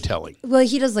 storytelling. Well,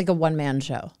 he does like a one man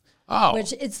show, Oh.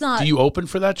 which it's not. Do you open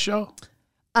for that show?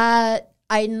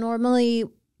 I normally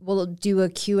will do a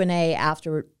Q&A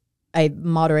after I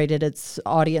moderated. It's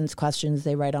audience questions.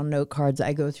 They write on note cards.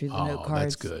 I go through the note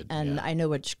cards. That's good. And Yeah. I know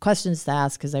which questions to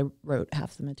ask because I wrote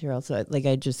half the material. So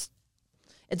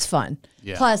it's fun.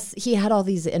 Yeah. Plus, he had all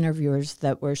these interviewers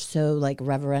that were so like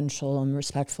reverential and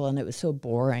respectful, and it was so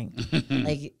boring.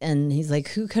 And he's like,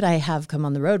 "Who could I have come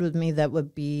on the road with me that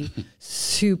would be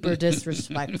super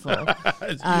disrespectful?"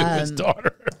 It's you and his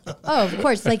daughter. Oh, of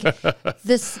course. Like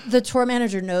the tour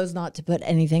manager knows not to put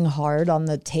anything hard on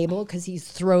the table because he's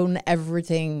thrown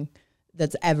everything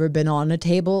that's ever been on a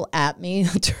table at me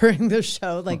during the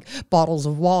show, like bottles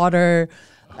of water.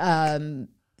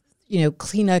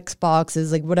 Kleenex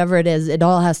boxes, like whatever it is, it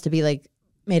all has to be like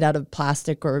made out of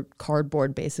plastic or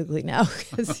cardboard basically now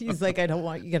because he's like, I don't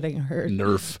want you getting hurt.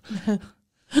 Nerf.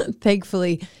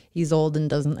 Thankfully, he's old and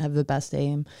doesn't have the best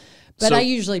aim. But So- I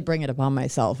usually bring it upon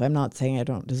myself. I'm not saying I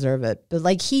don't deserve it. But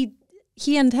like he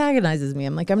antagonizes me.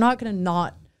 I'm like, I'm not going to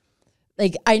not,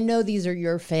 like, I know these are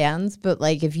your fans, but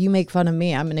like if you make fun of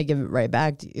me, I'm going to give it right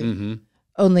back to you. Mm-hmm.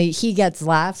 Only he gets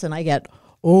laughs and I get,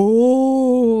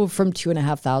 oh, from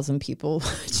 2,500 people,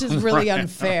 which is really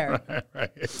unfair.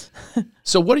 Right.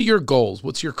 So what are your goals?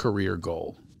 What's your career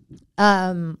goal?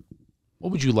 What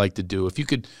would you like to do if you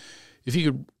could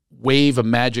wave a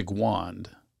magic wand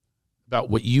about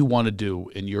what you want to do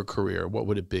in your career? What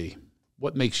would it be?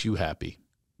 What makes you happy?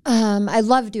 I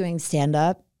love doing stand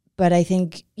up, but I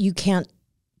think you can't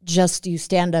just do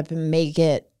stand up and make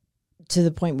it to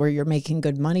the point where you're making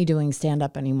good money doing stand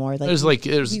up anymore. Like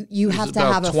There's you have to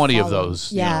about have 20 a of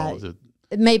those. Yeah.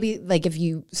 Maybe like if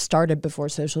you started before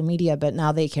social media, but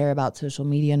now they care about social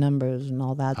media numbers and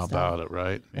all that How stuff. about it,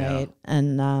 right? Yeah. Right.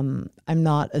 And I'm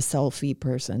not a selfie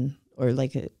person or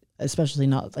like especially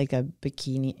not like a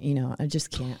bikini, I just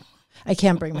can't. I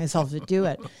can't bring myself to do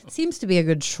it. Seems to be a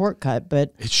good shortcut,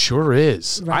 but It sure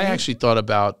is. Right? I actually thought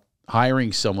about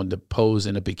hiring someone to pose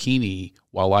in a bikini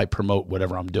while I promote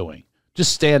whatever I'm doing.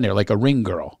 Just stand there like a ring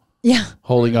girl, yeah.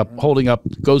 holding up,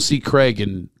 go see Craig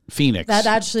in Phoenix. That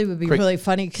actually would be really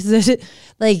funny because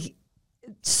like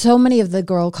so many of the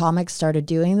girl comics started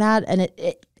doing that, and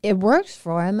it works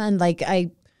for him. And like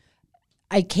I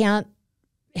can't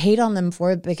hate on them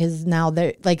for it because now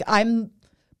they're like I'm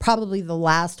probably the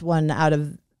last one out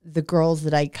of the girls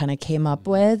that I kind of came up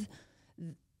with.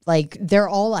 Like they're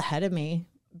all ahead of me,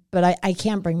 but I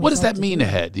can't bring. What does myself that to mean do it.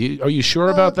 ahead? Are you sure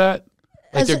about that?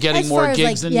 Like they're getting as more far as,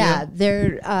 gigs than yeah,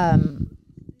 you?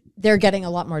 they're getting a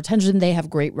lot more attention. They have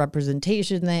great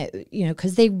representation. They,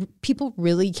 because people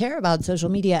really care about social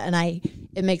media, and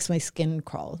it makes my skin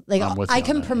crawl. Like I'm with you I on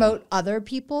can that, promote other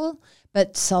people,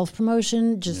 but self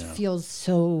promotion just feels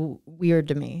so weird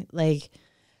to me. Like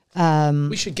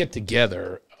We should get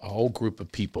together, a whole group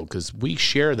of people, because we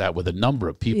share that with a number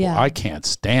of people. Yeah. I can't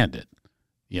stand it.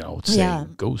 Saying, Yeah.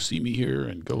 go see me here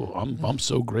and go, I'm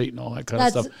so great and all that kind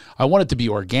of That's- stuff. I want it to be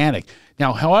organic.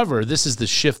 Now, however, this is the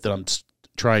shift that I'm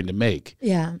trying to make.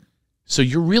 yeah, So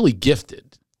you're really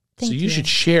gifted. Thank so you you. should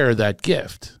share that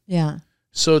gift. yeah,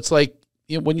 So it's like,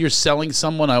 when you're selling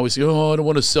someone, I always say, I don't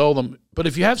want to sell them. But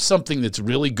if you have something that's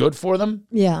really good for them,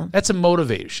 yeah. that's a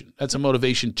motivation. That's a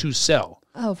motivation to sell.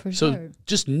 Oh, for So sure.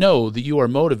 just know that you are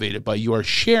motivated by you are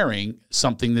sharing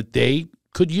something that they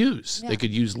could use. Yeah. They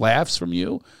could use laughs from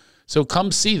you. So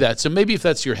come see that. So maybe if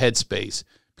that's your headspace,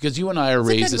 because you and I are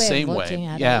raised good the way of same looking way.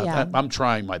 at it, Yeah, yeah. I'm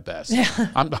trying my best.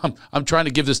 I'm trying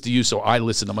to give this to you so I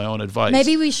listen to my own advice.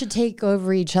 Maybe we should take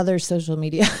over each other's social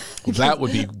media. That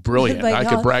would be brilliant. Like, I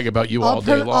could brag about you all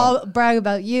day long. I'll brag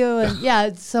about you, and yeah,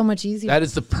 it's so much easier. That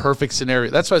is the perfect scenario.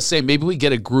 That's what I was saying. Maybe we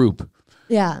get a group,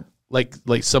 Yeah, like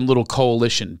some little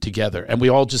coalition together, and we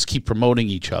all just keep promoting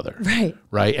each other.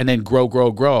 right. And then grow.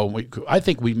 I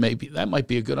think that might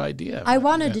be a good idea. I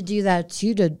wanted to do that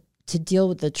too to deal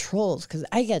with the trolls, because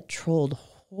I get trolled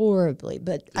horribly,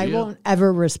 but I you? won't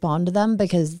ever respond to them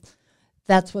because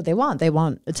that's what they want. They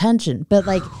want attention. But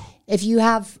like, if you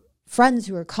have friends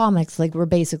who are comics, like we're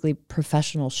basically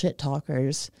professional shit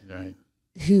talkers Right.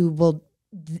 who will,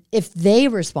 if they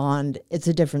respond, it's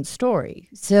a different story.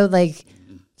 So like,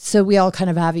 so we all kind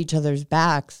of have each other's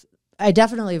backs. I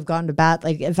definitely have gone to bat.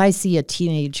 Like if I see a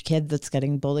teenage kid that's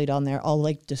getting bullied on there, I'll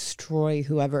like destroy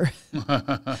whoever.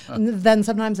 And then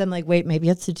sometimes I'm like, wait, maybe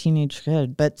it's a teenage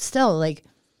kid, but still like,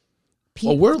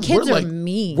 kids are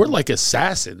mean. We're like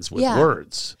assassins with Yeah.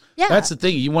 words. Yeah. That's the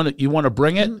thing. You want to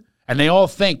bring it, and they all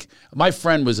think. My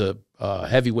friend was a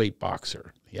heavyweight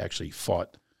boxer. He actually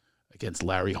fought against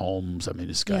Larry Holmes. I mean,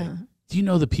 this guy. Yeah. Do you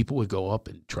know that people would go up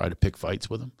and try to pick fights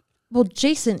with him? Well,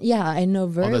 Jason, yeah, I know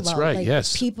very well. that's right, Like,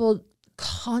 yes. people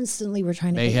constantly were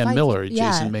trying to pick Mayhem fights. Miller,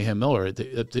 Yeah. Jason Mayhem Miller.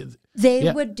 They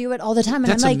Yeah. would do it all the time. And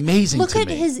That's I'm like, amazing look to at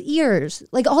me. his ears.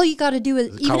 Like all you got to do is,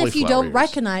 even if you cauliflower don't ears.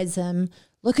 recognize him,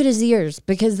 look at his ears,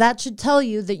 because that should tell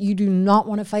you that you do not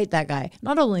want to fight that guy.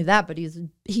 Not only that, but he's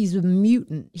a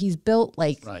mutant. He's built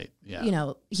like, Right. Yeah. you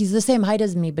know, he's the same height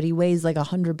as me, but he weighs like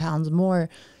 100 pounds more.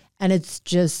 And it's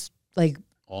just like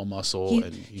all muscle,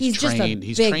 and he's just a trained.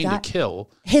 He's big trained guy. to kill.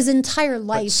 his entire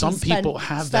life. some he spent people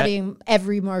have that- studying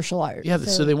every martial art. Yeah.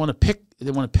 So they want to pick.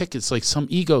 They want to pick. It's like some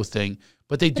ego thing.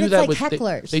 But they do it's that like with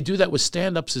hecklers. they do that with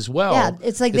stand-ups as well. Yeah,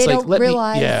 it's like they don't let me-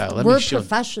 realize let we're me show-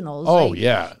 professionals. Oh Like,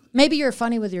 yeah. maybe you're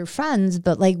funny with your friends,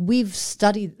 but like we've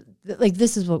studied, like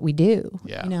this is what we do.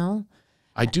 Yeah. You know?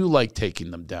 I do like taking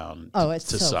them down Oh, it's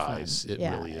to so size. fun. It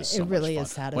Yeah, really is. it So really much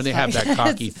is fun. When they have that satisfying.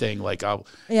 cocky thing, like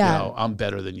Yeah. I'm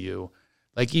better than you.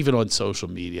 Like even on social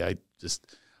media,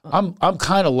 I'm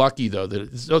kind of lucky though that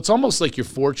it's almost like you're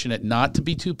fortunate not to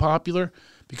be too popular,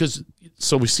 because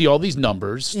so we see all these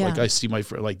numbers. Yeah. Like I see my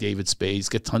friend like David Spades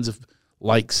get tons of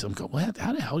likes. I'm going, well,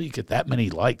 how the hell do you get that many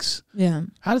likes? Yeah.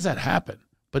 How does that happen?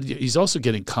 But he's also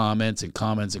getting comments and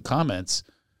comments and comments.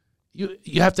 You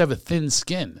have to have a thin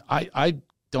skin. I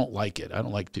don't like it. I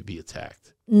don't like to be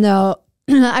attacked. No,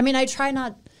 I mean, I try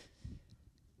not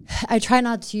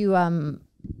to,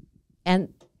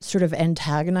 and sort of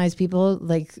antagonize people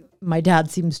like my dad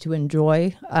seems to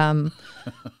enjoy.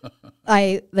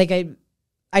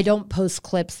 I don't post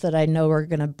clips that I know are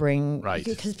going to bring, Right.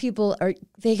 because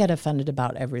they get offended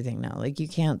about everything now. Like you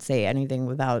can't say anything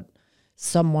without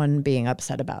someone being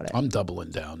upset about it. I'm doubling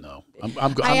down though. I'm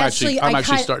I actually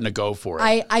actually- starting to go for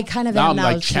it. I kind of now am I'm now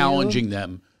like too, challenging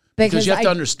them. Because you have to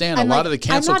understand, a I'm lot like, of the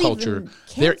I'm cancel not culture, even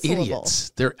they're cancelable. idiots.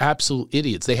 They're absolute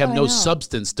idiots. They have I no know.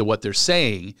 substance to what they're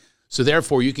saying. So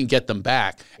therefore, you can get them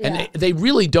back. Yeah. And they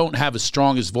really don't have as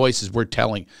strong as voices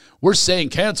we're saying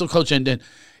cancel culture. And then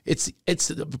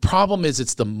the problem is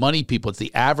it's the money people. It's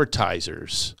the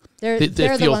advertisers. They're They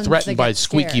the feel ones threatened that by get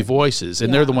squeaky scared. voices.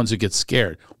 And they're the ones who get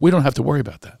scared. We don't have to worry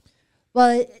about that.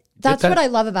 Well, that's that? what I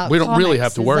love about We don't really comics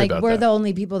have to is, worry like, about we're that. the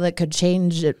only people that could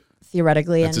change it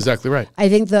theoretically. That's and exactly right. I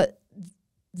think that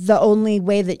the only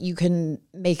way that you can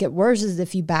make it worse is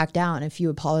if you back down, if you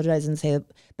apologize and say,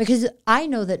 because I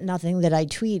know that nothing that I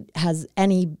tweet has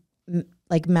any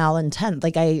like malintent.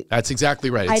 Like That's exactly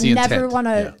right. It's I the never intent. want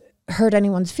to hurt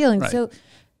anyone's feelings. Right. So,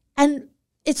 and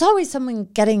it's always someone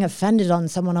getting offended on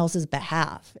someone else's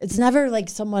behalf. It's never like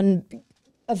someone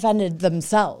offended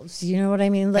themselves. You know what I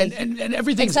mean? Like, And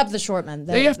everything. except the Shortman.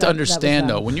 They have to understand,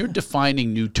 that was though, when you're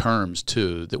defining new terms,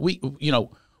 too, that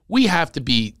we have to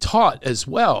be taught as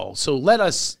well. So let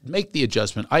us make the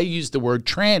adjustment. I use the word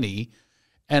tranny,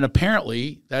 and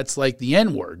apparently that's like the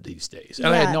N word these days. And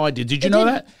I had Yeah. no idea. Did you It know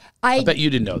didn't- that? I bet you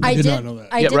didn't know that. I did did not know that.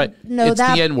 I yeah, did right. know it's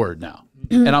that. the N word now.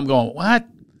 And I'm going, what?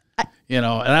 And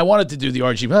I wanted to do the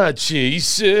Archie,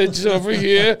 geez, it's over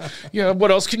here. What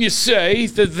else can you say?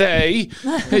 They,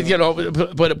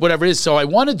 but whatever it is. So I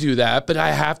want to do that, but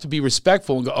I have to be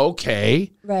respectful and go,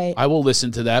 okay, Right. I will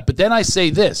listen to that. But then I say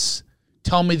this,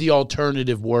 tell me the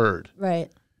alternative word. Right.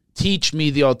 Teach me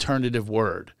the alternative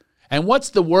word. And what's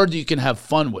the word that you can have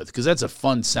fun with? Because that's a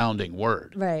fun sounding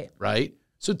word. Right. Right?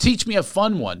 So teach me a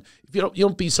fun one. If you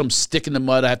don't be some stick in the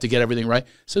mud, I have to get everything right.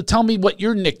 So tell me what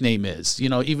your nickname is.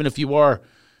 Even if you are,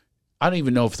 I don't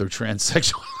even know if they're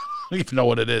transsexual. I don't even know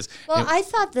what it is. Well, I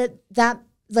thought that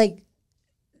like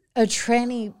a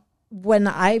tranny when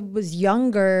I was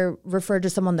younger, referred to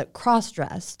someone that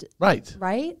cross-dressed, Right.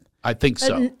 right? I think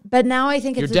so. But now I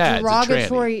think Your it's dad's a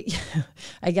derogatory,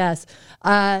 I guess.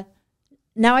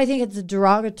 Now I think it's a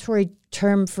derogatory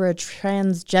term for a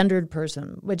transgendered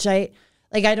person, which I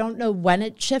don't know when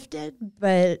it shifted,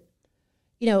 but,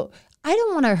 you know, I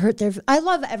don't want to hurt their, I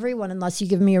love everyone unless you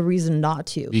give me a reason not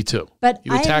to. Me too. But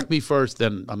you attack me first,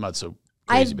 then I'm not so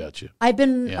crazy about you. I've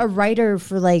been a writer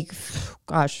for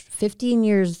 15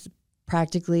 years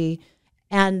practically,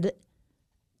 and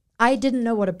I didn't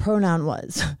know what a pronoun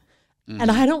was. And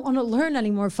I don't want to learn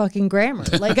any more fucking grammar.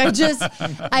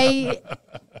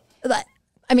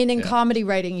 I mean, in comedy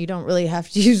writing, you don't really have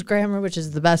to use grammar, which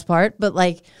is the best part. But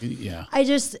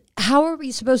how are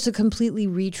we supposed to completely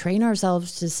retrain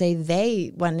ourselves to say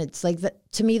they when it's like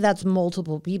that? To me, that's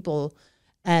multiple people.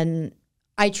 And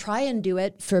I try and do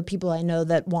it for people I know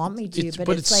that want me to,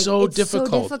 but it's so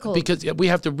difficult because we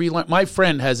have to relearn. My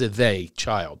friend has a they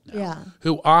child now,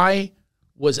 who I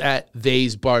was at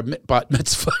they's bat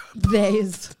mitzvah.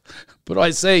 They's. But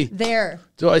I say there.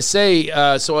 Do I say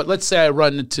so? Let's say I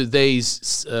run into they's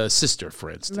sister, for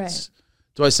instance. Right.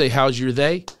 Do I say how's your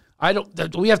they? I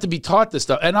don't. We have to be taught this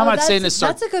stuff, and I'm not saying this.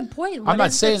 That's a good point. I'm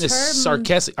not saying this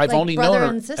sarcastic. I've only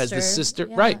known her as the sister,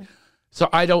 right? So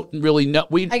I don't really know.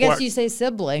 I guess you say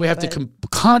sibling. We have to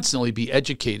constantly be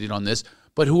educated on this.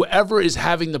 But whoever is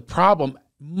having the problem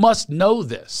must know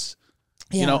this.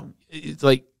 Yeah. You know, it's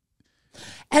like.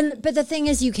 But the thing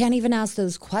is, you can't even ask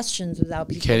those questions without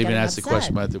people. You can't even ask the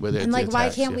question whether and why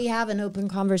can't we have an open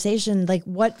conversation? Like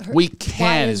what we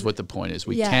can is what the point is.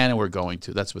 We can, and we're going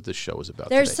to. That's what this show is about.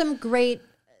 There's today. Some great,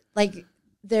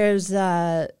 there's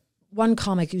one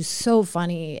comic who's so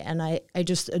funny, and I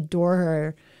just adore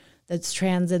her. That's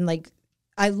trans, and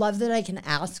I love that I can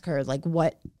ask her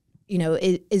what. You know,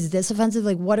 is this offensive?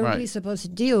 What are we supposed to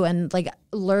do? And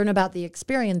learn about the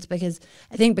experience because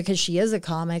she is a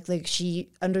comic, she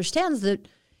understands that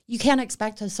you can't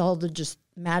expect us all to just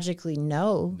magically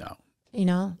know. No. You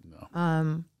know?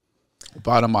 No.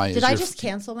 Bottom line is. Did I just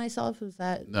cancel myself? Was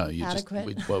that adequate?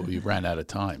 We ran out of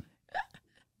time.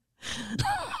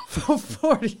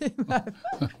 40.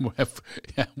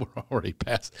 Yeah, we're already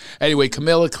past. Anyway,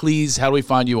 Camilla Cleese, how do we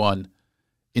find you on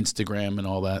Instagram and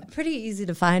all that? Pretty easy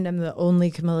to find. I'm the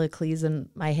only Camilla Cleese, and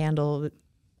my handle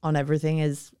on everything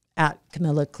is at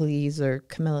Camilla Cleese or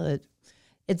Camilla.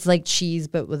 It's like cheese,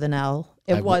 but with an L.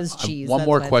 It was cheese. One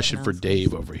more question for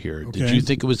Dave over here. Okay. Did you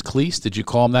think it was Cleese? Did you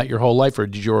call him that your whole life, or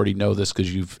did you already know this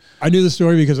because you've? I knew the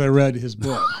story because I read his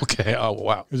book. Okay. Oh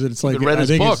wow. Because it's I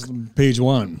think it's page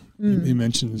 1. He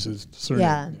mentions his surname.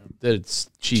 Yeah. That it's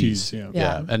cheese.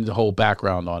 Yeah. And the whole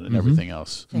background on it and everything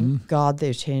else. Thank God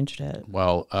they changed it.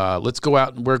 Well, let's go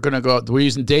out. And we're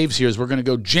using Dave's here. We're going to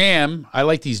go jam. I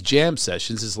like these jam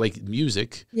sessions. It's like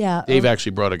music. Yeah. Dave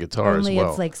actually brought a guitar as well.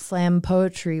 Only it's like slam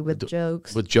poetry with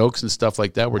jokes. With jokes and stuff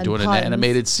like that. We're doing an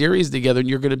animated series together, and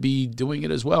you're going to be doing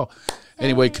it as well.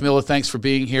 Anyway, Camilla, thanks for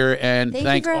being here. And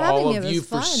thank all of you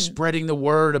for spreading the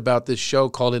word about this show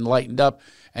called Enlightened Up.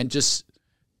 And just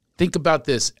think about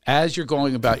this as you're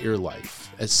going about your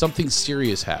life. As something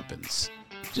serious happens,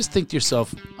 just think to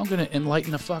yourself, I'm going to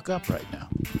enlighten the fuck up right now.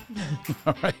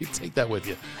 All right, take that with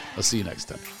you. I'll see you next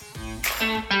time.